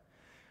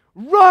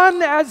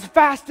 Run as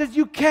fast as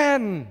you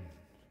can.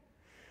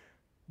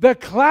 The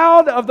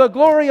cloud of the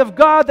glory of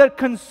God that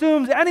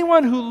consumes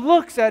anyone who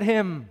looks at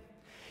Him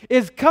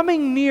is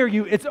coming near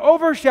you. It's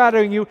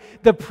overshadowing you.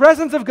 The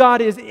presence of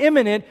God is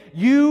imminent.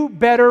 You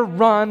better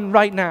run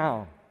right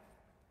now.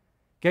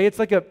 Okay, it's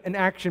like an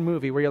action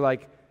movie where you're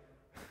like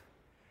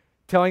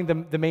telling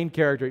the main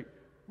character,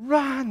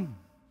 run,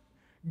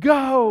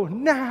 go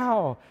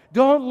now,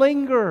 don't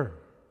linger.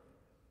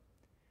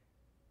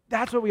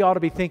 That's what we ought to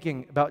be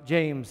thinking about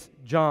James,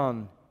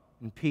 John,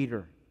 and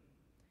Peter.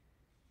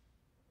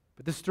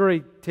 But this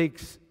story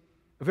takes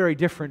a very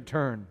different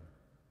turn.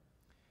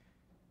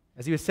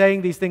 As he was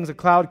saying these things, a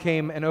cloud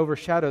came and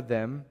overshadowed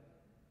them,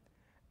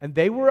 and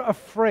they were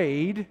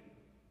afraid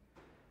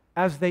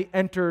as they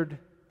entered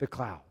the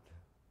cloud.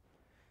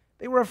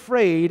 They were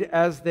afraid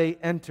as they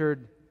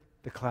entered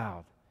the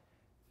cloud.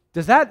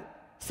 Does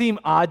that seem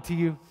odd to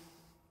you?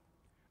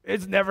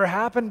 It's never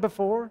happened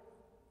before.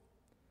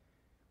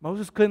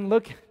 Moses couldn't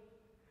look.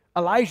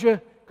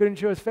 Elijah couldn't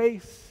show his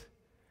face.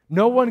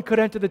 No one could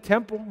enter the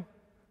temple.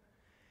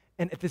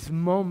 And at this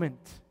moment,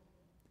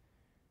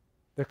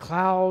 the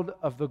cloud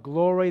of the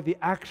glory, the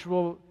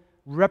actual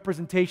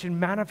representation,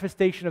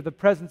 manifestation of the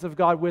presence of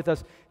God with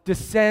us,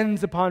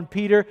 descends upon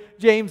Peter,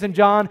 James, and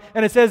John.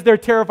 And it says they're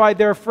terrified,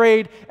 they're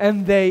afraid,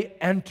 and they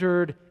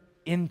entered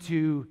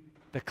into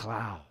the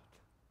cloud.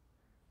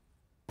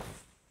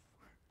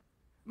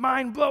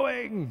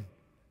 Mind-blowing.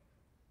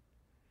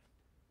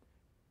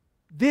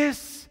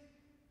 This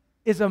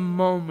is a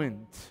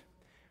moment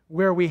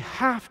where we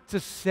have to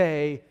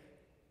say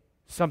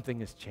something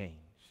has changed.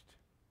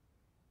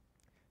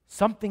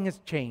 Something has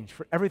changed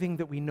for everything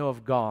that we know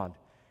of God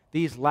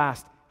these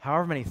last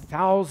however many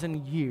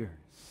thousand years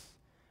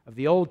of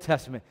the Old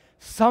Testament.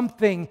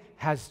 Something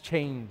has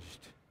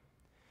changed.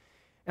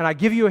 And I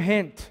give you a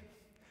hint.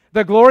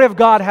 The glory of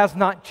God has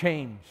not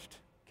changed.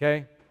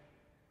 Okay?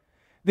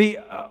 The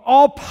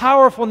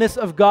all-powerfulness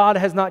of God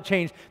has not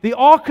changed. The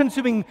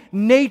all-consuming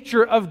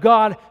nature of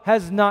God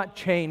has not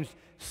changed.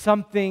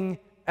 Something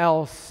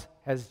else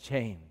has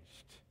changed.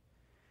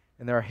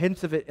 And there are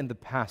hints of it in the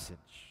passage.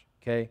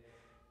 Okay?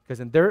 Because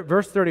in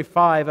verse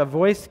 35, a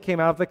voice came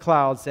out of the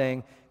cloud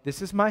saying,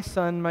 "This is my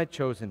son, my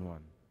chosen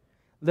one.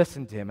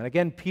 Listen to him." And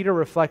again, Peter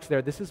reflects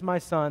there, "This is my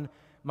son,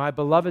 my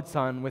beloved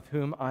son, with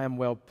whom I am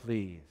well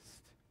pleased."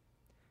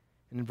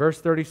 And in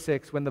verse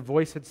 36, when the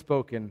voice had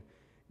spoken,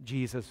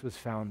 Jesus was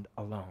found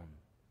alone.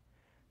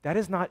 That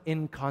is not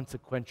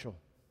inconsequential.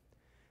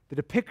 The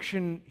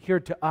depiction here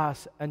to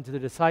us and to the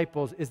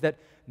disciples is that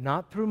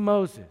not through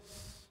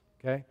Moses,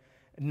 okay,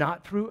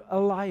 not through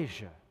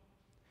Elijah,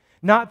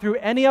 not through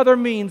any other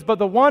means, but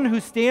the one who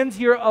stands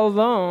here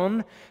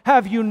alone,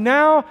 have you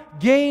now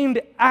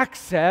gained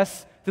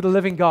access to the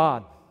living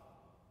God.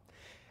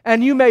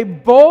 And you may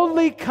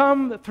boldly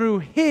come through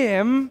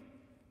him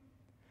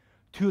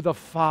to the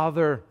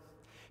Father.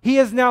 He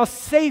is now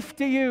safe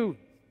to you.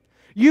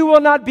 You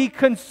will not be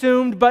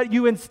consumed, but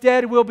you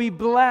instead will be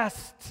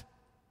blessed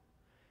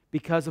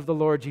because of the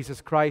Lord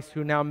Jesus Christ,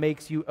 who now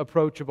makes you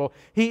approachable.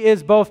 He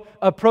is both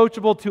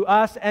approachable to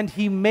us and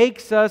he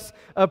makes us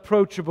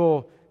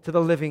approachable to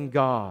the living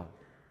God.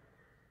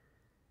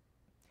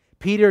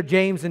 Peter,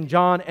 James, and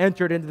John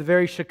entered into the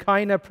very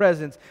Shekinah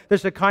presence, the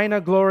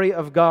Shekinah glory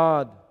of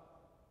God.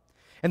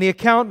 And the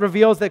account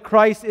reveals that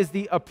Christ is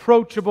the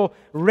approachable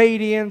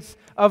radiance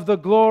of the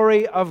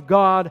glory of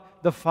God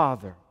the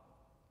Father.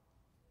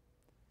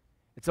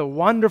 It's a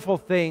wonderful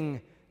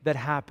thing that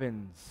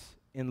happens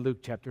in Luke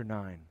chapter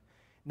 9.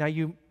 Now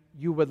you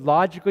would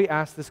logically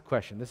ask this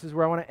question. This is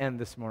where I want to end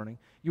this morning.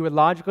 You would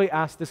logically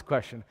ask this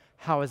question: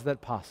 how is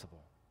that possible?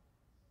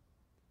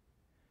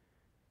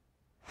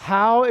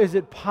 How is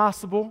it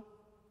possible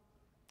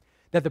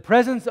that the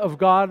presence of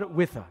God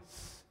with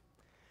us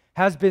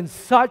has been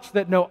such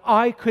that no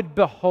eye could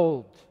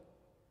behold,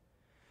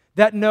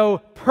 that no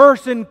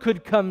person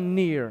could come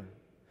near,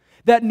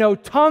 that no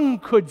tongue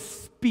could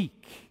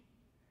speak,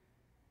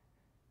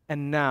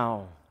 and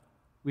now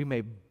we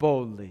may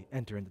boldly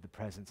enter into the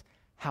presence?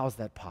 How is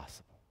that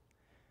possible?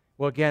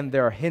 Well, again,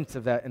 there are hints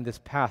of that in this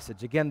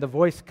passage. Again, the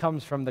voice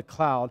comes from the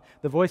cloud.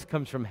 The voice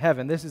comes from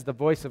heaven. This is the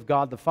voice of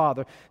God the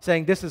Father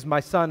saying, "This is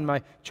my son,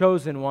 my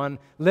chosen one.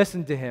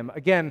 Listen to him."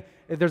 Again,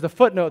 there's a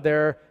footnote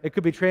there. It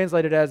could be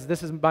translated as,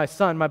 "This is my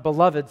son, my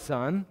beloved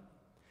son."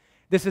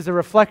 This is a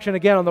reflection,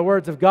 again, on the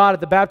words of God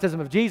at the baptism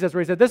of Jesus, where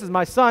he said, "This is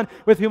my son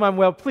with whom I'm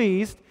well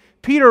pleased."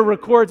 Peter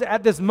records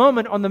at this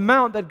moment on the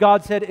mount that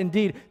God said,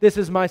 "Indeed, this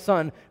is my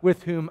son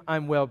with whom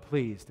I'm well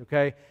pleased."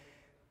 Okay?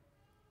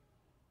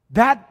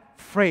 That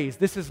phrase,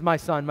 "This is my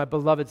son, my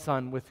beloved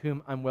son, with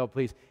whom I'm well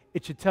pleased,"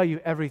 it should tell you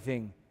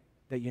everything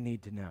that you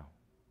need to know.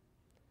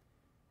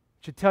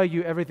 It should tell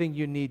you everything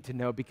you need to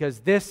know,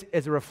 because this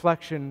is a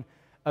reflection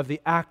of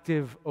the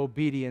active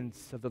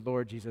obedience of the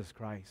Lord Jesus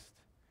Christ.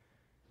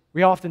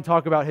 We often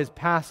talk about his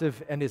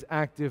passive and his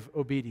active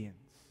obedience.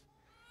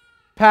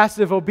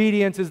 Passive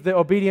obedience is the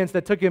obedience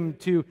that took him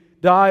to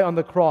die on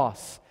the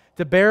cross,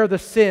 to bear the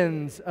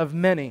sins of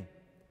many,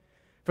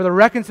 for the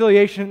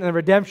reconciliation and the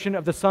redemption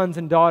of the sons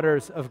and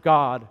daughters of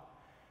God.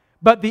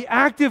 But the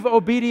active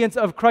obedience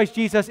of Christ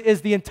Jesus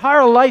is the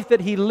entire life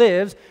that he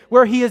lives,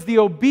 where he is the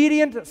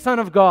obedient Son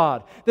of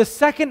God, the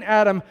second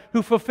Adam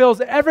who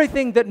fulfills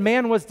everything that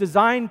man was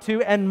designed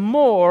to and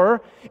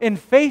more in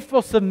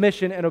faithful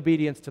submission and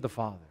obedience to the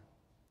Father.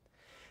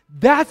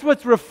 That's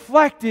what's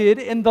reflected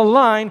in the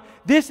line,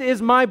 "This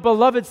is my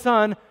beloved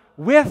Son,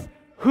 with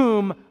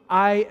whom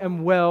I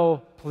am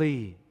well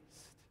pleased."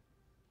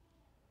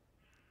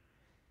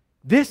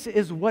 This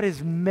is what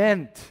is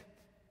meant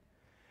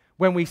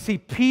when we see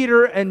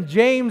Peter and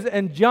James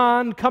and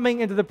John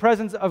coming into the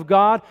presence of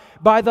God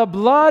by the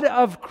blood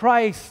of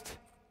Christ.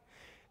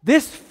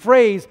 This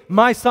phrase,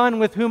 "my Son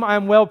with whom I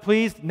am well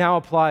pleased," now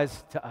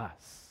applies to us.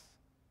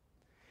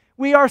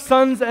 We are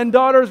sons and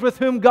daughters with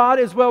whom God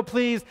is well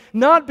pleased,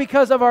 not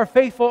because of our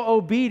faithful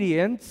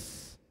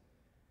obedience,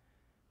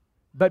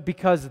 but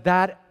because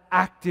that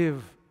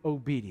active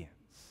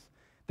obedience,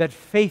 that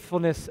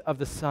faithfulness of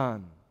the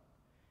Son,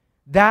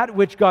 that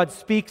which God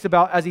speaks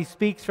about as He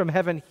speaks from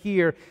heaven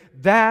here,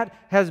 that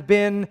has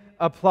been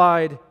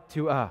applied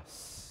to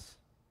us.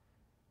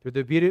 Through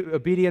the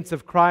obedience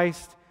of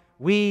Christ,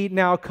 we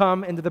now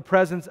come into the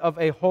presence of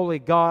a holy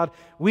God.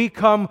 We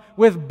come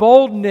with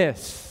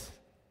boldness,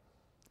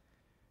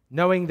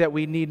 knowing that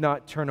we need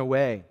not turn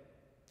away,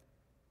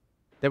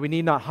 that we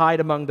need not hide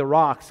among the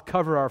rocks,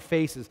 cover our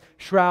faces,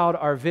 shroud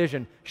our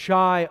vision,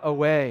 shy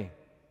away,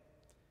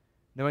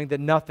 knowing that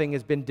nothing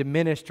has been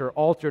diminished or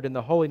altered in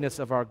the holiness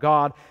of our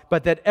God,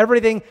 but that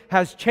everything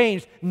has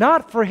changed,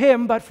 not for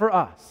Him, but for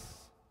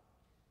us,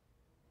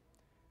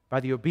 by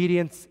the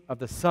obedience of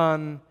the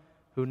Son,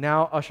 who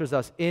now ushers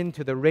us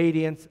into the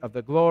radiance of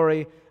the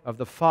glory of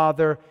the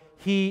Father.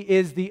 He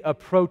is the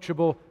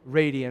approachable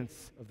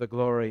radiance of the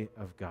glory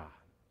of God.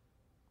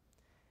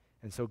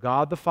 And so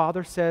God the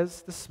Father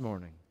says this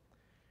morning,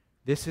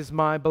 "This is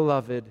my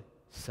beloved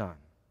Son,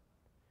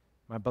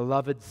 my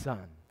beloved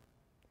Son,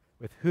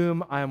 with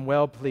whom I am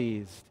well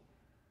pleased.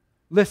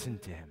 Listen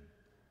to Him."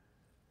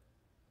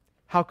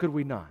 How could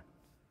we not?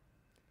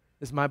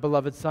 This is my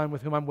beloved Son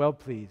with whom I'm well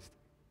pleased.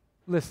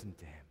 Listen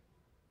to Him.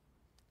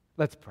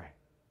 Let's pray.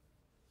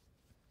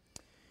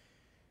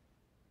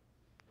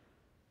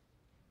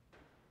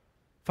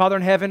 Father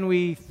in heaven,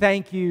 we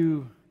thank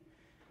You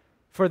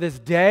for this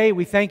day.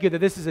 We thank You that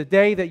this is a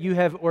day that You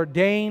have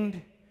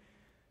ordained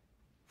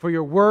for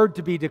Your word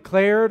to be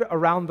declared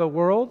around the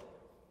world,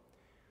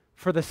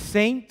 for the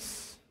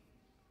saints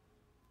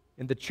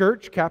in the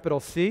church, capital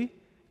C,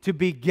 to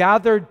be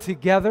gathered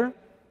together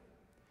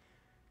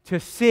to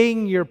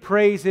sing Your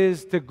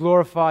praises, to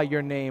glorify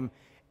Your name.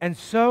 And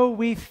so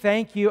we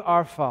thank You,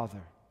 our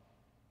Father,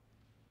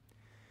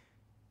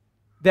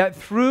 that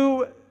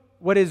through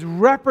what is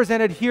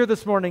represented here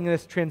this morning in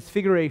this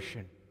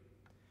transfiguration,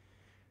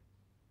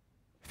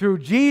 through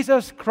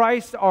Jesus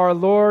Christ, our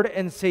Lord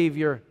and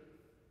Savior,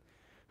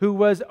 who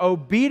was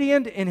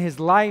obedient in His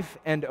life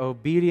and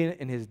obedient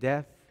in His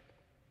death,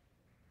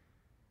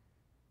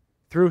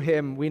 through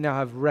Him we now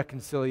have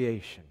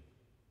reconciliation.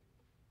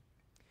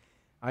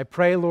 I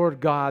pray, Lord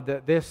God,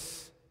 that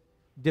this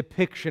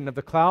depiction of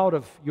the cloud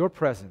of Your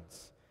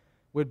presence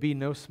would be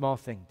no small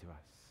thing to us.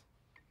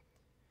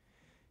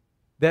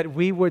 That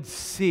we would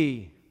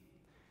see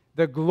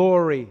the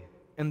glory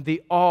and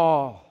the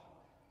awe,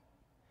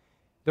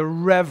 the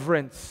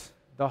reverence,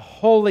 the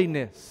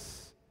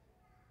holiness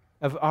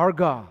of our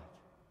God,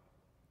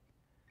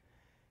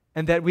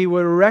 and that we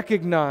would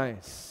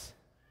recognize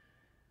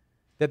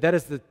that that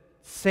is the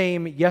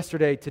same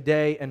yesterday,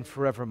 today, and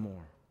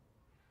forevermore.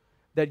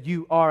 That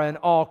You are an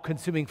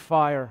all-consuming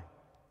fire,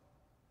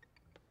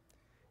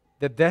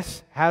 that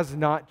this has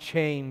not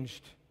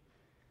changed,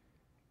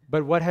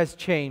 but what has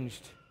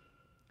changed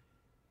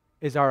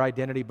is our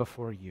identity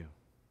before You.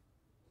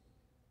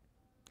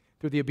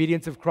 Through the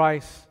obedience of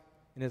Christ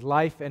in His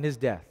life and His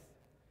death,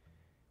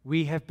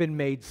 we have been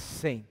made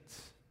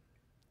saints.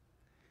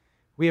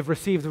 We have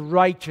received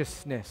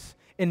righteousness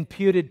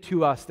imputed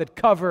to us that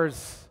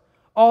covers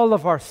all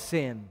of our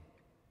sin.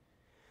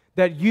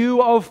 That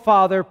You, O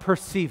Father,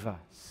 perceive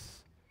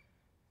us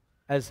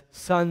as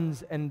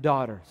sons and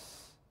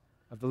daughters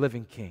of the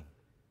living King.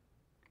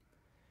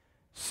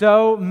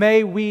 So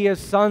may we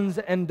as sons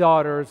and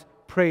daughters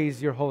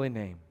praise Your holy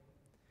name.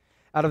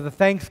 Out of the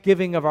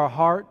thanksgiving of our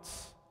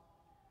hearts,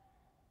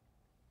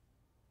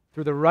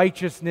 through the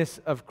righteousness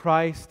of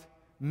Christ,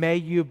 may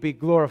You be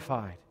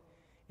glorified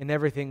in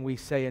everything we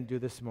say and do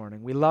this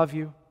morning. We love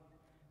You.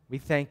 We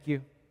thank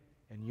You.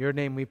 In Your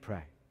name we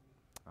pray.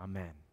 Amen.